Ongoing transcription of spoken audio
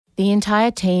The entire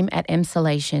team at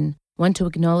Emsolation want to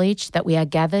acknowledge that we are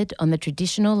gathered on the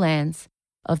traditional lands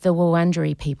of the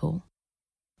Wurundjeri people.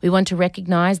 We want to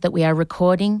recognise that we are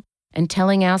recording and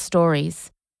telling our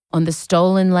stories on the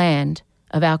stolen land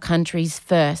of our country's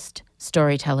first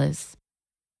storytellers.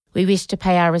 We wish to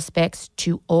pay our respects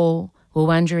to all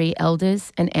Wurundjeri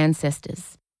elders and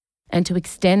ancestors, and to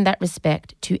extend that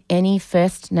respect to any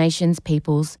First Nations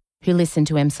peoples who listen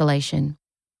to Emsolation.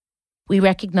 We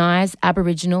recognise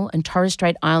Aboriginal and Torres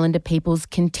Strait Islander peoples'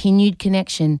 continued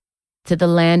connection to the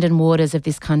land and waters of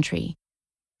this country,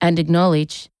 and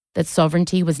acknowledge that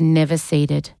sovereignty was never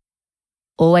ceded.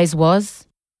 Always was,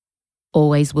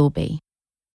 always will be.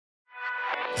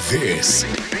 This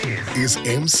is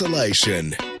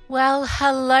Emsolation. Well,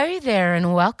 hello there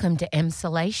and welcome to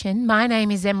Emsolation. My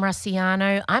name is Em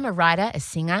Rossiano. I'm a writer, a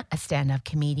singer, a stand-up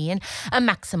comedian, a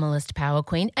maximalist power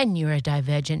queen, a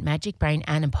neurodivergent magic brain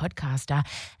and a podcaster.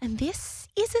 And this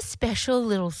is a special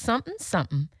little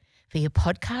something for your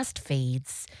podcast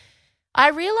feeds. I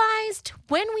realised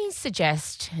when we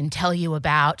suggest and tell you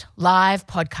about live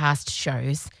podcast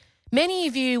shows, many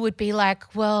of you would be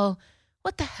like, well,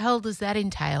 what the hell does that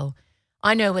entail?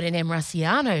 I know what an Em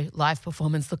Rossiano live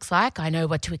performance looks like. I know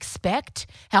what to expect,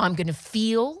 how I'm going to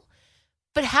feel.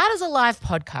 But how does a live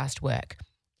podcast work?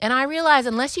 And I realise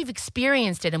unless you've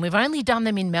experienced it, and we've only done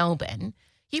them in Melbourne,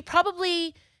 you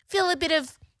probably feel a bit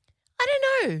of,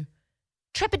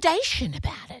 trepidation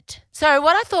about it. So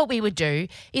what I thought we would do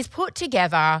is put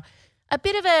together a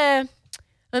bit of a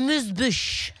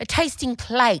amuse-bouche, a tasting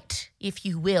plate, if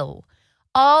you will,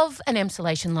 of an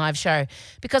Emsolation live show,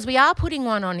 because we are putting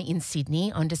one on in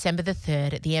Sydney on December the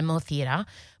 3rd at the Enmore Theatre,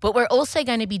 but we're also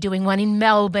going to be doing one in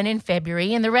Melbourne in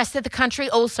February and the rest of the country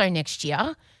also next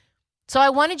year. So I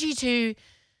wanted you to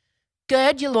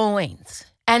gird your loins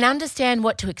and understand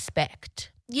what to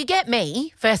expect. You get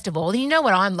me, first of all, and you know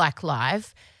what I'm like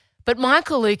live, but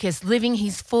Michael Lucas living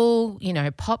his full,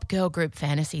 pop girl group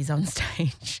fantasies on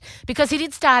stage because he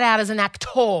did start out as an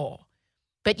actor.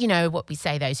 But you know what we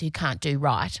say, those who can't do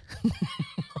right. Oh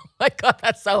my God,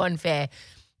 that's so unfair.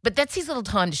 But that's his little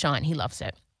time to shine. He loves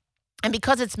it. And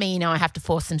because it's me, I have to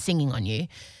force some singing on you.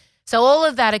 So all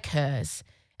of that occurs.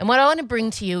 And what I want to bring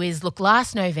to you is, look,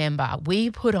 last November, we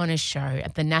put on a show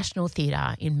at the National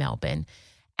Theatre in Melbourne,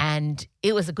 and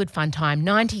it was a good fun time,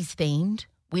 90s themed.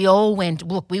 We went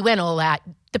all out.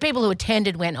 The people who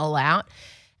attended went all out.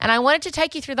 And I wanted to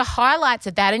take you through the highlights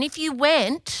of that. And if you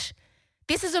went,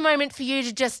 this is a moment for you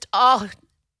to just,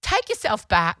 take yourself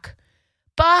back,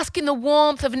 bask in the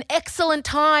warmth of an excellent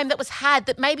time that was had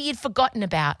that maybe you'd forgotten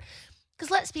about. Because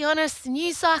let's be honest, the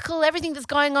news cycle, everything that's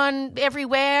going on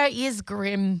everywhere is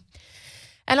grim.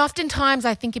 And oftentimes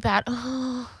I think about,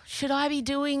 should I be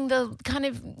doing the kind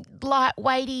of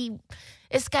light-weighty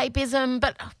escapism?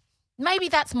 But maybe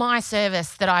that's my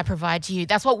service that I provide to you.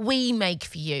 That's what we make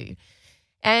for you.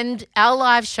 And our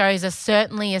live shows are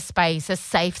certainly a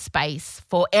safe space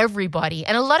for everybody.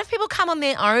 And a lot of people come on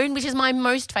their own, which is my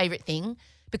most favourite thing,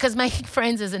 because making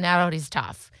friends as an adult is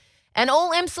tough. And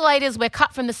all Emsolators, we're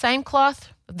cut from the same cloth,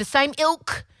 of the same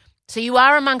ilk, so you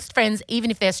are amongst friends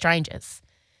even if they're strangers.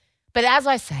 But as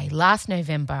I say, last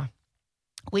November,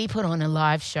 we put on a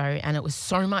live show and it was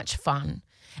so much fun.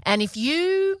 And if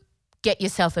you get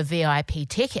yourself a VIP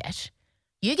ticket,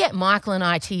 you get Michael and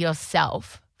I to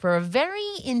yourself for a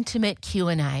very intimate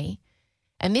Q&A.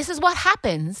 And this is what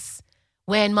happens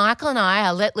when Michael and I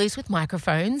are let loose with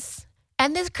microphones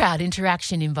and there's crowd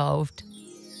interaction involved.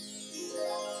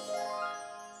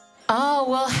 Oh,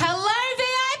 well, hello,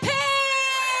 VIPs!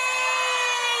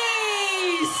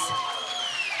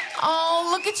 Oh,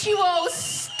 look at you all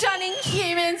stunning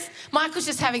humans. Michael's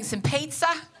just having some pizza.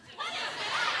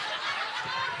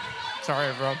 Sorry,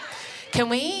 everyone. Can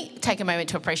we take a moment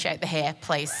to appreciate the hair,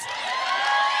 please?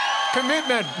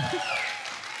 Commitment.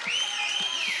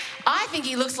 I think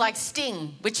he looks like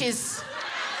Sting, which is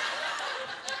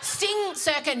Sting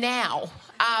circa now.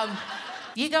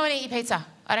 You go and eat your pizza.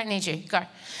 I don't need you. Go.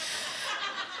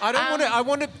 I don't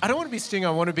want to be Sting. I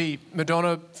want to be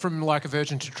Madonna from Like a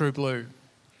Virgin to True Blue.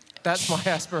 That's my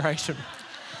aspiration.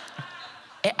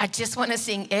 I just want to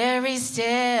sing every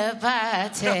step I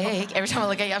take. Every time I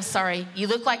look at you, I'm sorry. You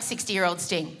look like 60-year-old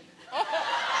Sting.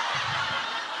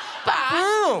 But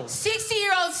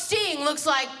 60-year-old Sting looks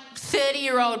like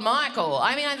 30-year-old Michael.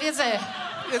 I mean,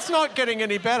 It's not getting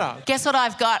any better. Guess what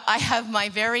I've got? I have my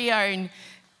very own...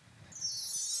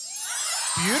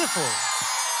 Beautiful.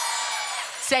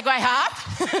 Segway harp.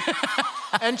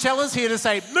 And Chella's here to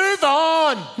say, move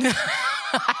on.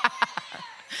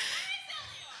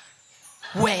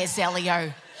 Where's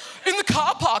Elio? In the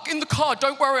car park, in the car.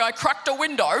 Don't worry, I cracked a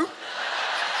window.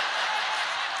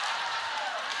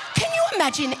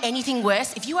 imagine anything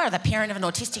worse? If you are the parent of an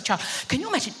autistic child, can you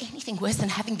imagine anything worse than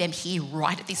having them here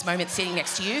right at this moment sitting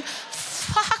next to you?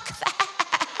 Fuck that.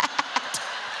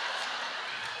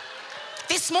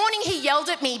 This morning he yelled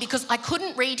at me because I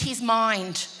couldn't read his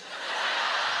mind.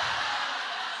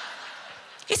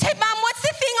 He said, Mum, what's the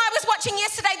thing I was watching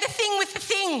yesterday, the thing with the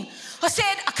thing? I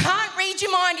said, I can't read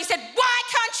your mind. He said, why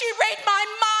can't you read my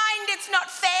mind? It's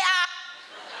not fair.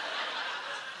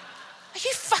 Are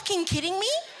you fucking kidding me?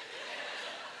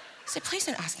 I said, please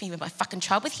don't ask me with my fucking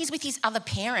child. He's with his other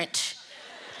parent,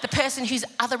 the person whose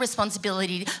other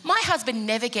responsibility. My husband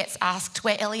never gets asked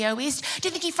where Elio is. Do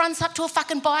you think he fronts up to a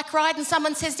fucking bike ride and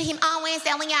someone says to him, oh, where's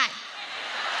Elio?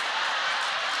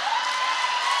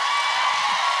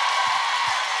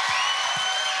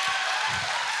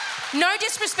 No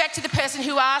disrespect to the person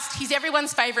who asked. He's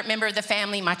everyone's favourite member of the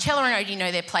family. Marcella and Odie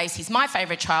know their place. He's my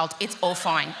favourite child. It's all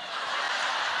fine.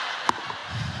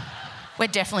 We're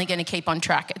definitely going to keep on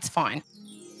track. It's fine.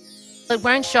 It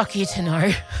won't shock you to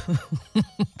know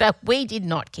that we did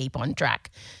not keep on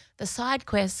track. The side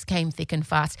quests came thick and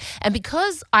fast. And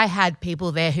because I had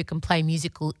people there who can play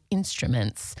musical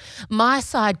instruments, my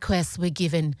side quests were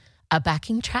given a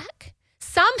backing track.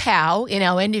 Somehow, in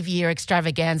our end-of-year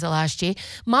extravaganza last year,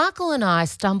 Michael and I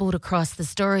stumbled across the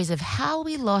stories of how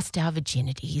we lost our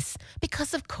virginities,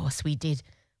 because of course we did.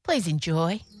 Please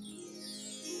enjoy.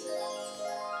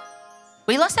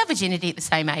 We lost our virginity at the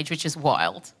same age, which is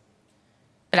wild,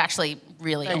 but actually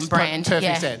really Makes on brand.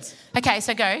 perfect sense. Okay,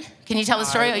 so go. Can you tell the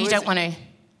story or you don't want to?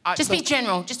 Just be look,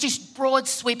 general. Just do broad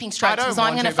sweeping strokes because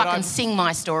I'm going to fucking sing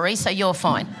my story, so you're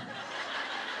fine.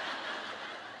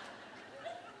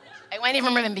 I won't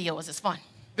even remember yours. It's fine.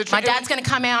 My dad's going to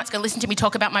come out. It's going to listen to me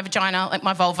talk about my vagina, like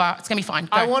my vulva. It's going to be fine.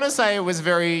 Go. I want to say it was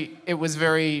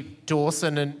very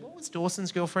Dawson and what was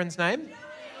Dawson's girlfriend's name?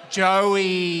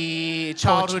 Joey,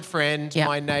 childhood friend, Yep.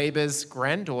 my neighbour's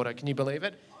granddaughter. Can you believe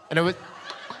it? And it was.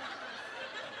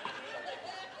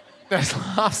 Those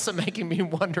laughs are making me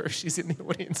wonder if she's in the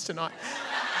audience tonight.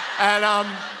 And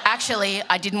Actually,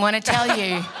 I didn't want to tell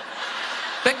you,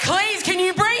 but please, can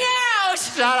you bring out?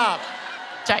 shut up.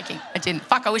 Joking. I didn't.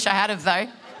 Fuck, I wish I had have though.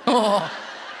 Oh.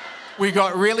 We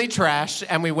got really trashed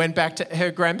and we went back to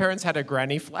her grandparents had a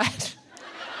granny flat.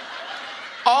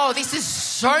 Oh, this is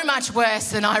so much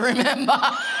worse than I remember.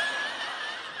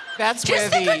 That's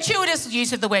Just where the gratuitous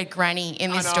use of the word granny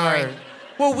in this story.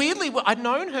 Well, weirdly, I'd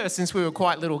known her since we were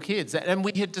quite little kids, and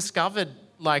we had discovered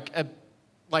like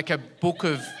a book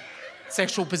of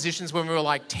sexual positions when we were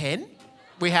like 10.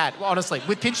 We had, honestly,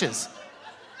 with pictures.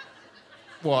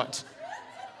 What?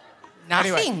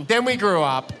 Nothing. Anyway, then we grew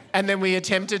up, and then we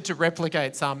attempted to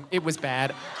replicate some. It was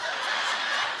bad.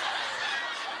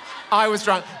 I was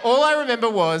drunk. All I remember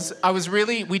was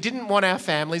we didn't want our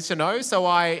families to know, so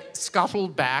I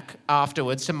scuttled back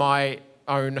afterwards to my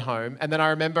own home. And then I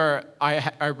remember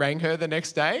I rang her the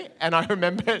next day, and I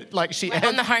remember she...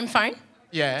 On the home phone?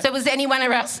 Yeah. So was anyone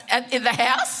else in the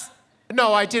house?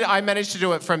 No, I did. I managed to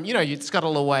do it from, you'd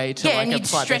scuttle away to and you'd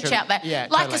stretch out that. Yeah,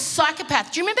 like totally. a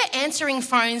psychopath. Do you remember answering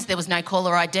phones? There was no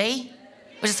caller ID.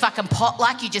 It was just fucking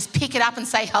potluck. You just pick it up and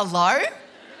say hello.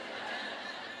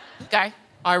 Go.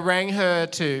 I rang her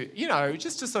to,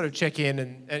 just to sort of check in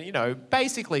and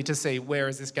basically to see where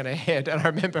is this going to head. And I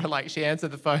remember, she answered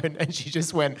the phone and she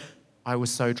just went, I was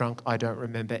so drunk, I don't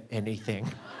remember anything.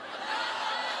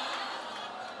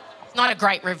 Not a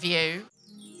great review.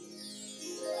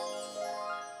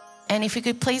 And if we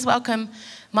could please welcome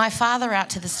my father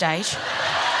out to the stage.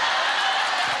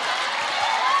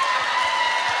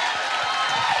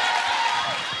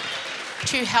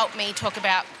 To help me talk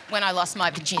about when I lost my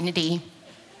virginity.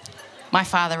 My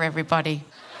father, everybody.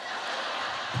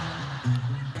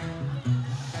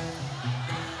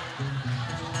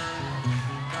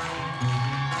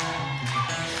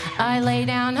 I lay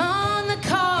down on the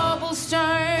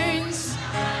cobblestones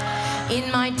in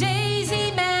my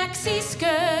Daisy Maxi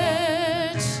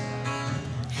skirt.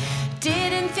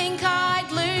 Didn't think I'd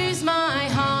lose my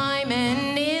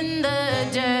hymen in the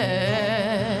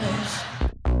dirt.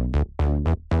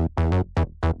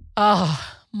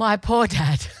 Oh, my poor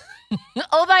dad.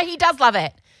 Although he does love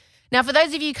it. Now, for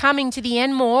those of you coming to the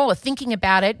Enmore or thinking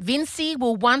about it, Vincey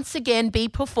will once again be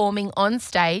performing on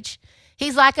stage.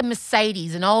 He's like a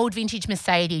Mercedes, an old vintage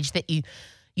Mercedes that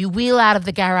you wheel out of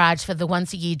the garage for the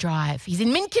once-a-year drive. He's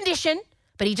in mint condition,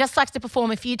 but he just likes to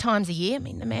perform a few times a year. I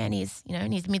mean, the man is,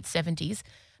 in his mid-70s.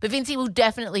 But Vincey will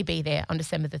definitely be there on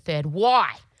December the 3rd.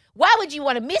 Why? Why would you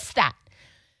want to miss that?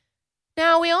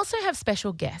 Now, we also have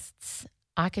special guests.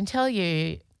 I can tell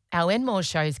you, our Enmore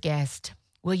Show's guest,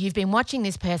 well, you've been watching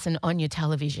this person on your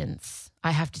televisions,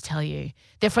 I have to tell you.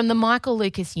 They're from the Michael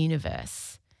Lucas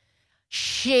universe.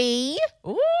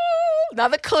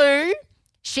 Another clue,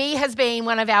 she has been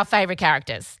one of our favourite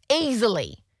characters,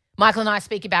 easily. Michael and I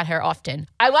speak about her often.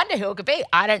 I wonder who it could be.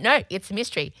 I don't know. It's a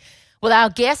mystery. Well, our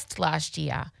guest last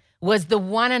year was the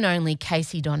one and only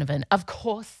Casey Donovan, of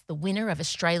course, the winner of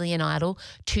Australian Idol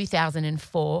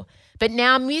 2004, but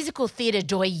now musical theatre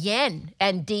doyenne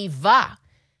and diva.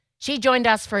 She joined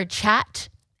us for a chat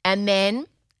and then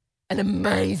an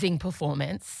amazing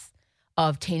performance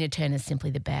of Tina Turner's Simply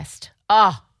the Best.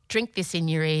 Oh, drink this in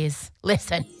your ears.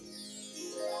 Listen.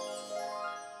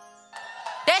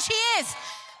 There she is.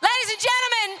 Ladies and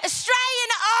gentlemen,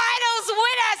 Australian Idol's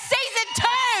winner, Season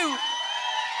 2,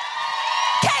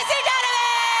 Casey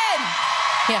Donovan!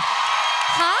 Yeah.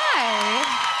 Hi.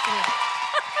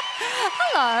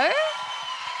 Hello.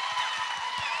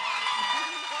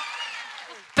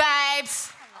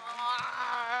 Babes.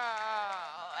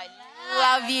 I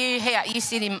love you. Here, you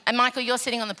sit in. And Michael, you're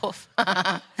sitting on the poof.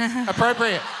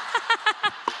 Appropriate.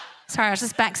 Sorry, I was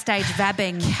just backstage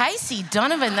vabbing. Casey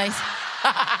Donovan, those...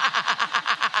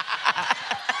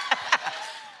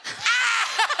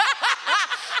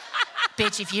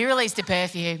 Bitch, if you released a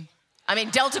perfume, I mean,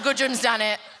 Delta Goodrum's done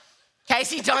it.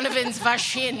 Casey Donovan's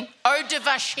Vashin, Eau de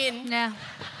Vashin. Yeah.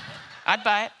 I'd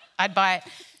buy it.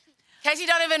 Casey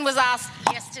Donovan was asked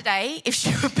yesterday if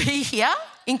she would be here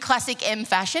in classic M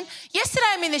fashion. Yesterday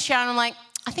I'm in the shower and I'm like,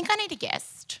 I think I need a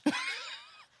guest.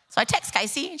 So I text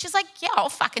Casey and she's like, yeah, I'll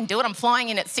fucking do it. I'm flying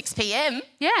in at 6 p.m.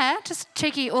 Yeah, just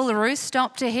cheeky Uluru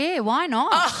stop to here. Why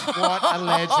not? What a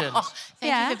legend.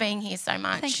 Thank you for being here so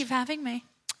much. Thank you for having me.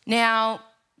 Now,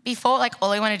 before,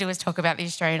 all I want to do is talk about the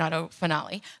Australian Idol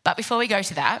finale. But before we go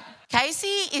to that, Casey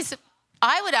is,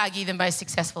 I would argue, the most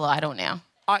successful idol now.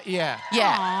 Yeah.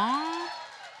 Yeah.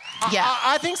 Aww. Yeah.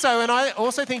 I think so. And I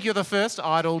also think you're the first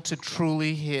idol to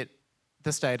truly hit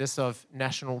the status of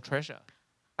national treasure.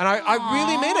 And I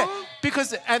really mean it.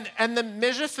 Because, and the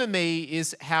measure for me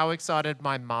is how excited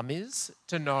my mum is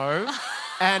to know.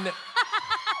 And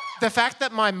the fact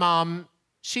that my mum,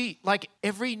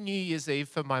 every New Year's Eve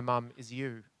for my mum is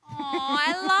you. Oh,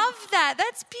 I love that.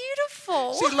 That's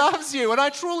beautiful. She loves you, and I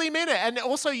truly mean it. And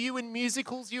also you in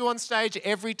musicals, you on stage,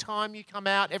 every time you come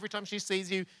out, every time she sees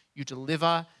you, you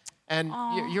deliver. And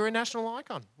you're a national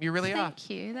icon. You really are. Thank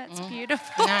you. That's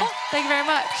beautiful. No. Thank you very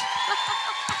much.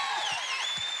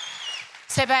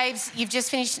 So, babes, you've just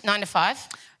finished 9 to 5.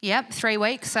 Yep, 3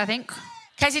 weeks, I think.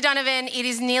 Casey Donovan, it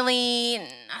is nearly,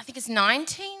 I think it's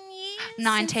 19 years?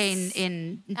 19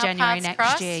 in our January paths next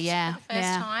crossed year, yeah. For the first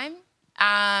yeah. time.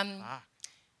 I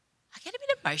get a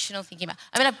bit emotional thinking about it.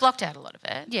 I mean, I've blocked out a lot of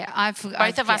it. Yeah,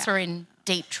 Both of us were in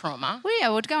deep trauma. Well,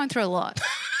 yeah, we're going through a lot.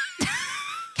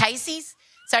 Casey's,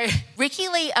 so Ricky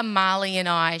Lee, Amali and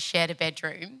I shared a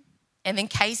bedroom and then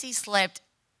Casey slept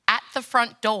at the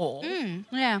front door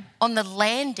Yeah. on the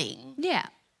landing Yeah.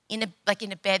 in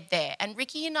a bed there. And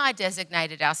Ricky and I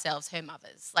designated ourselves her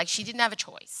mothers. Like she didn't have a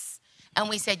choice. And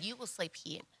we said, you will sleep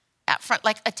here out front,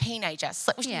 like a teenager.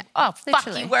 Yeah, Oh, fuck,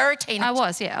 literally. you were a teenager. I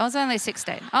was, yeah. I was only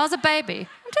 16. I was a baby.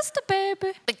 I'm just a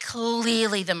baby. But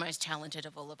clearly the most talented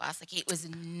of all of us. Like it was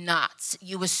nuts.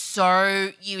 You were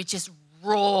just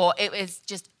raw. It was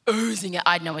just oozing it.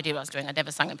 I had no idea what I was doing. I'd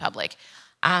never sung in public.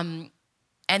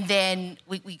 And then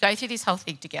we go through this whole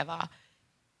thing together.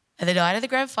 And the night of the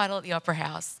grand final at the Opera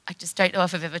House, I just don't know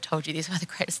if I've ever told you this, were the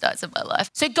greatest nights of my life.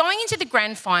 So going into the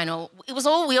grand final,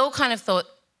 we all kind of thought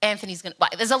Anthony's going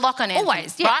to, there's a lock on Anthony.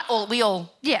 Always, yeah. Right?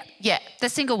 Yeah. Yeah. The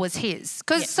single was his.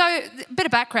 So, a bit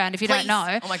of background if you Please. don't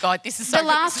know. Oh my God, this is so The good.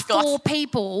 last This is 4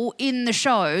 people in the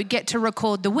show get to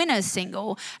record the winner's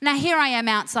single. Now, here I am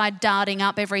outside darting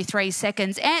up every 3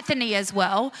 seconds. Anthony as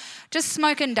well, just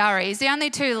smoking durries. The only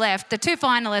 2 left. The 2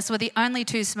 finalists were the only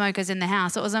 2 smokers in the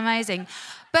house. It was amazing.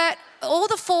 But all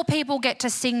the 4 people get to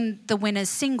sing the winner's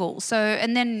single. So,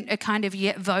 and then it kind of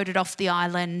voted off the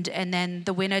island and then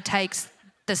the winner takes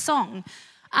the song.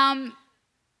 And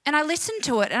I listened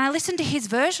to it and I listened to his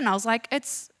version. I was like,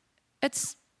 it's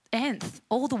Anth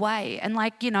all the way. And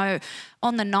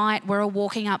on the night we're all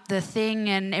walking up the thing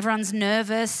and everyone's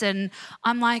nervous and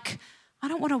I'm like, I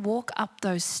don't want to walk up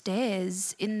those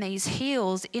stairs in these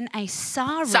heels in a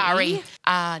sari. Sorry.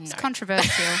 No. It's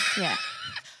controversial. Yeah.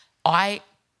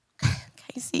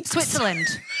 Casey. Switzerland.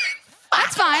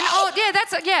 That's fine. Oh, yeah,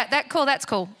 that's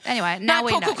cool. Anyway, now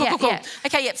we know. Cool. Yeah.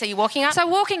 Okay, yep, so you're walking up. So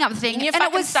walking up the thing, In your and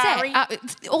it fucking was sari.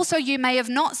 set. Also, you may have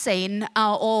not seen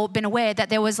or been aware that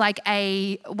there was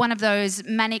one of those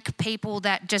manic people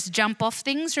that just jump off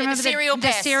things. Remember the serial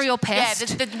pest. The serial pest.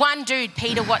 Yeah, the one dude,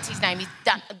 Peter, what's his name? He's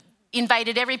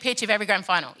invaded every pitch of every grand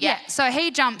final. Yeah. So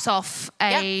he jumps off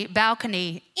a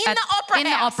balcony In the Opera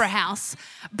House. Opera House,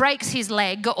 breaks his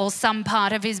leg or some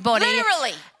part of his body.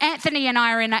 Literally. Anthony and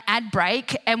I are in an ad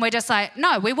break and we're just like,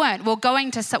 no, we weren't. We're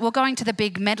going to the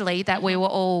big medley that we were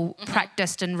all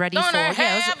practiced and ready for. Gonna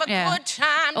have a good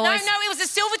time. No, it was a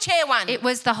silver chair one. It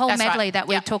was the whole That's medley right. that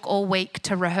we took all week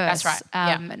to rehearse. That's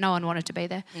right. No one wanted to be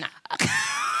there. No.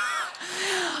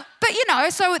 But, you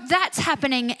know, so that's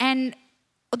happening and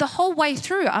the whole way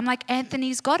through, I'm like,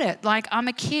 Anthony's got it. Like, I'm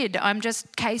a kid. I'm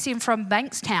just Casey from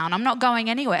Bankstown. I'm not going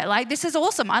anywhere. Like, this is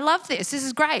awesome. I love this. This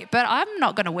is great. But I'm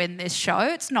not going to win this show.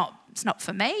 It's not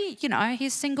for me. You know,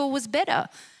 his single was better.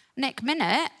 Next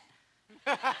minute,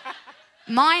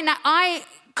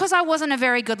 because I wasn't a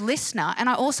very good listener and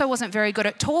I also wasn't very good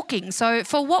at talking. So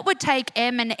for what would take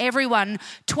Em and everyone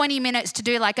 20 minutes to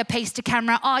do like a piece to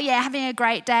camera, oh yeah, having a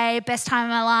great day, best time of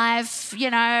my life, you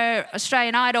know,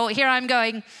 Australian Idol, here I'm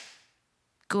going,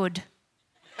 good.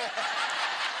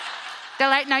 They're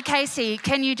like, no, Casey,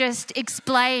 can you just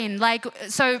explain? Like,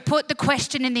 so put the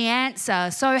question in the answer.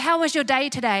 So how was your day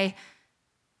today?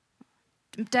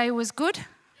 Day was good.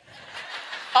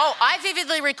 Oh, I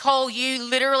vividly recall you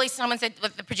literally,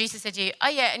 the producer said to you, oh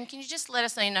yeah, and can you just let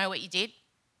us know what you did?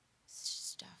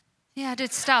 Stuff. Yeah, I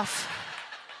did stuff.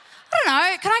 I don't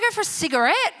know, can I go for a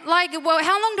cigarette? Like, well,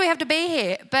 how long do we have to be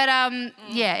here? But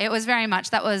yeah, it was very much,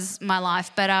 that was my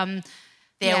life. But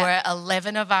there were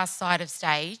 11 of us side of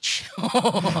stage.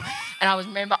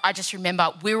 And I just remember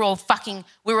we were all expecting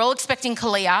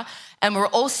Kalia and we were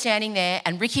all standing there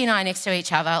and Ricky and I next to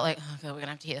each other like, oh God, we're going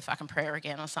to have to hear the fucking prayer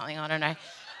again or something, I don't know.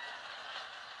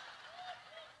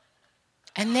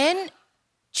 And then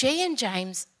G and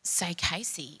James say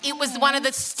Casey. It was one of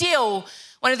the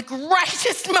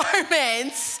greatest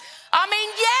moments. I mean,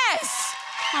 yes.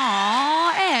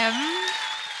 Aw,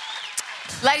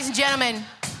 Em. Ladies and gentlemen,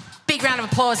 big round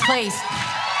of applause, please.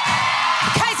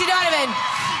 Casey Donovan.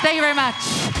 Thank you very much.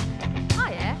 Oh,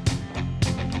 yeah.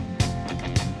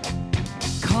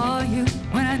 Call you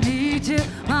when I need you,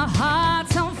 my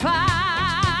heart's on fire.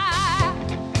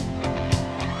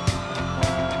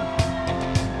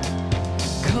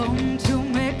 Come to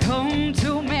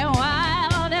me,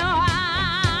 wild and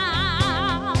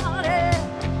wild.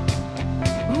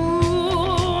 Yeah.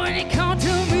 Ooh, when you come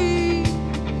to me,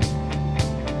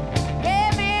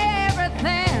 give me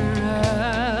everything I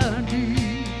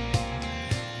need.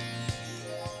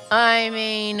 I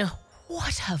mean,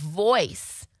 what a voice.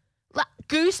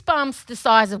 Goosebumps the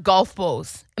size of golf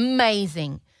balls.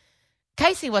 Amazing.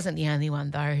 Casey wasn't the only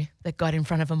one, though, that got in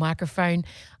front of a microphone.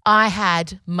 I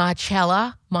had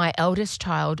Marcella, my eldest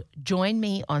child, join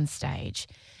me on stage.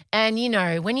 And, you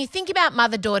know, when you think about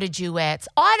mother-daughter duets,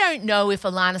 I don't know if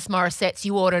Alanis Morissette's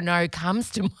You Ought to Know comes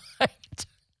to mind. And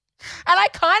I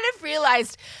kind of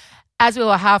realised as we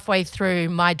were halfway through,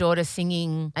 my daughter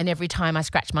singing, and every time I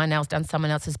scratch my nails down someone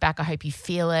else's back, I hope you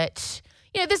feel it.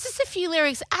 You know, there's just a few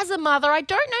lyrics. As a mother, I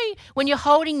don't know, when you're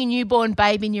holding a newborn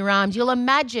babe in your arms, you'll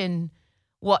imagine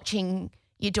watching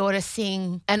your daughter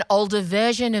sing an older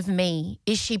version of me.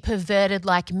 Is she perverted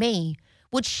like me?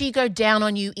 Would she go down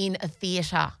on you in a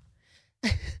theatre?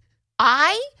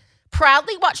 I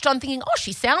proudly watched on thinking, oh,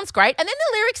 she sounds great. And then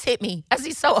the lyrics hit me, as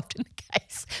is so often the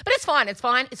case. But it's fine. It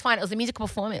was a musical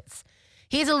performance.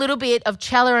 Here's a little bit of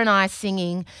Chella and I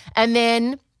singing. And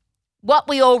then what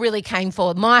we all really came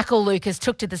for, Michael Lucas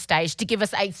took to the stage to give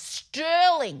us a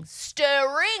stirring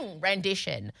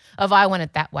rendition of I Want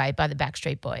It That Way by the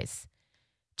Backstreet Boys.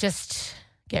 Just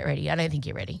get ready. I don't think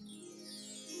you're ready.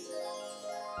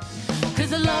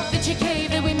 'Cause the love that you gave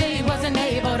that we made wasn't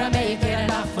able to make it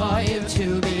enough for you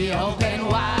to be open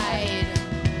wide.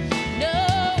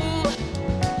 No.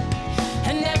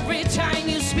 And every time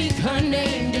you speak her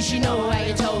name, does she know how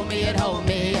you told me it hold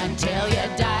me until you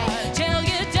die? Till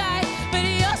you die, but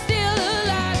you're still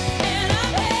alive. And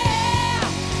I'm here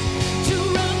to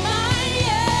remind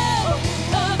you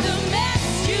of the mess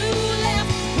you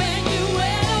left when you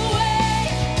went away.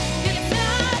 It's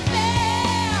not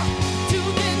fair to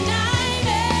deny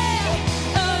me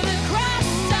of the cross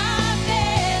I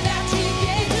bear that you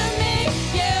gave to me.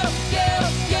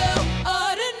 You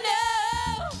ought to know.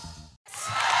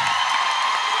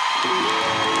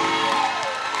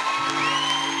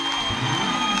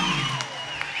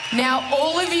 Now,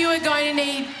 all of you are going to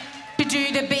need to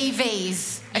do the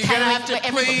BVs. You're going to have to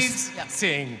everyone- please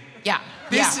sing. Yeah.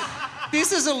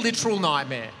 This is a literal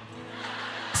nightmare.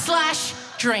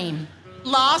 / dream.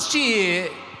 Last year,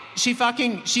 she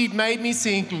made me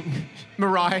sing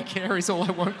Mariah Carey's All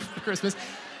I Want for Christmas.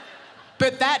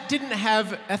 But that didn't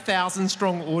have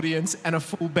 1,000-strong audience and a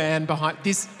full band behind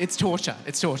this. It's torture.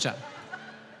 It's torture.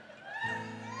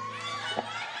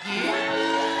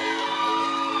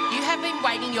 You have been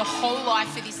waiting training your whole life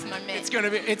for this moment. It's going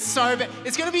to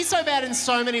be so bad in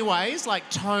so many ways, like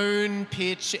tone,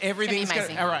 pitch, everything's It's gonna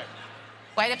be amazing. all right.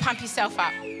 Way to pump yourself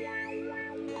up. Are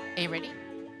you ready?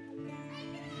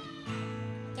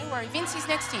 Don't worry, Vincey's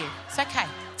next to you. It's okay.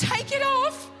 Take it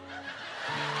off.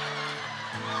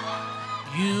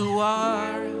 You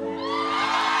are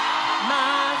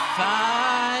my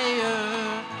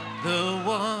fire, the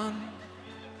one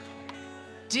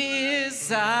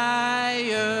desire,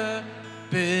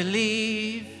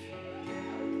 believe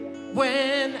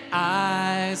when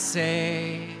I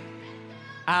say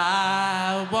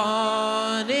I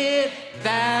want it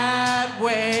that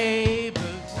way, but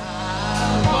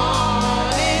I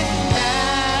want it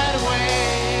that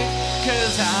way,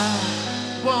 'cause I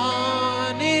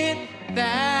want it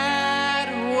that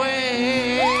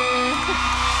way.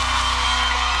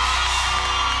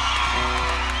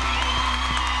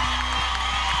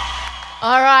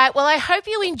 All right. Well, I hope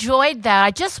you enjoyed that. I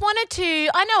just wanted to,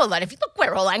 I know a lot of you, look,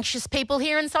 we're all anxious people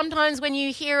here. And sometimes when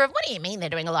you hear of, what do you mean they're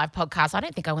doing a live podcast? I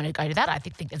don't think I want to go to that. I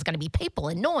think there's going to be people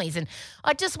and noise. And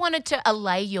I just wanted to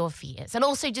allay your fears and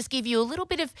also just give you a little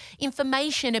bit of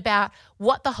information about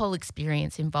what the whole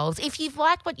experience involves. If you've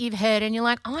liked what you've heard and you're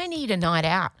like, I need a night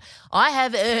out, I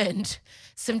have earned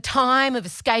some time of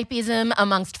escapism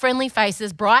amongst friendly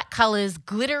faces, bright colours,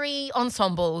 glittery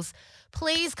ensembles,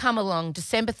 please come along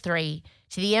December 3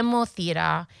 to the Enmore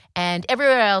Theatre and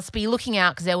everywhere else. Be looking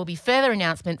out because there will be further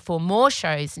announcement for more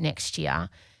shows next year.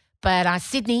 But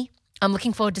Sydney, I'm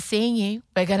looking forward to seeing you.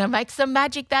 We're going to make some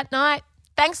magic that night.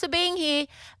 Thanks for being here.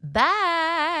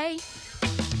 Bye.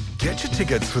 Get your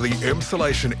tickets for the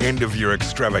Emsolation end of year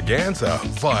extravaganza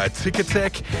via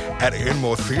Ticketek at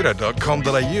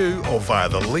enmoretheatre.com.au or via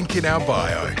the link in our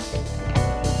bio.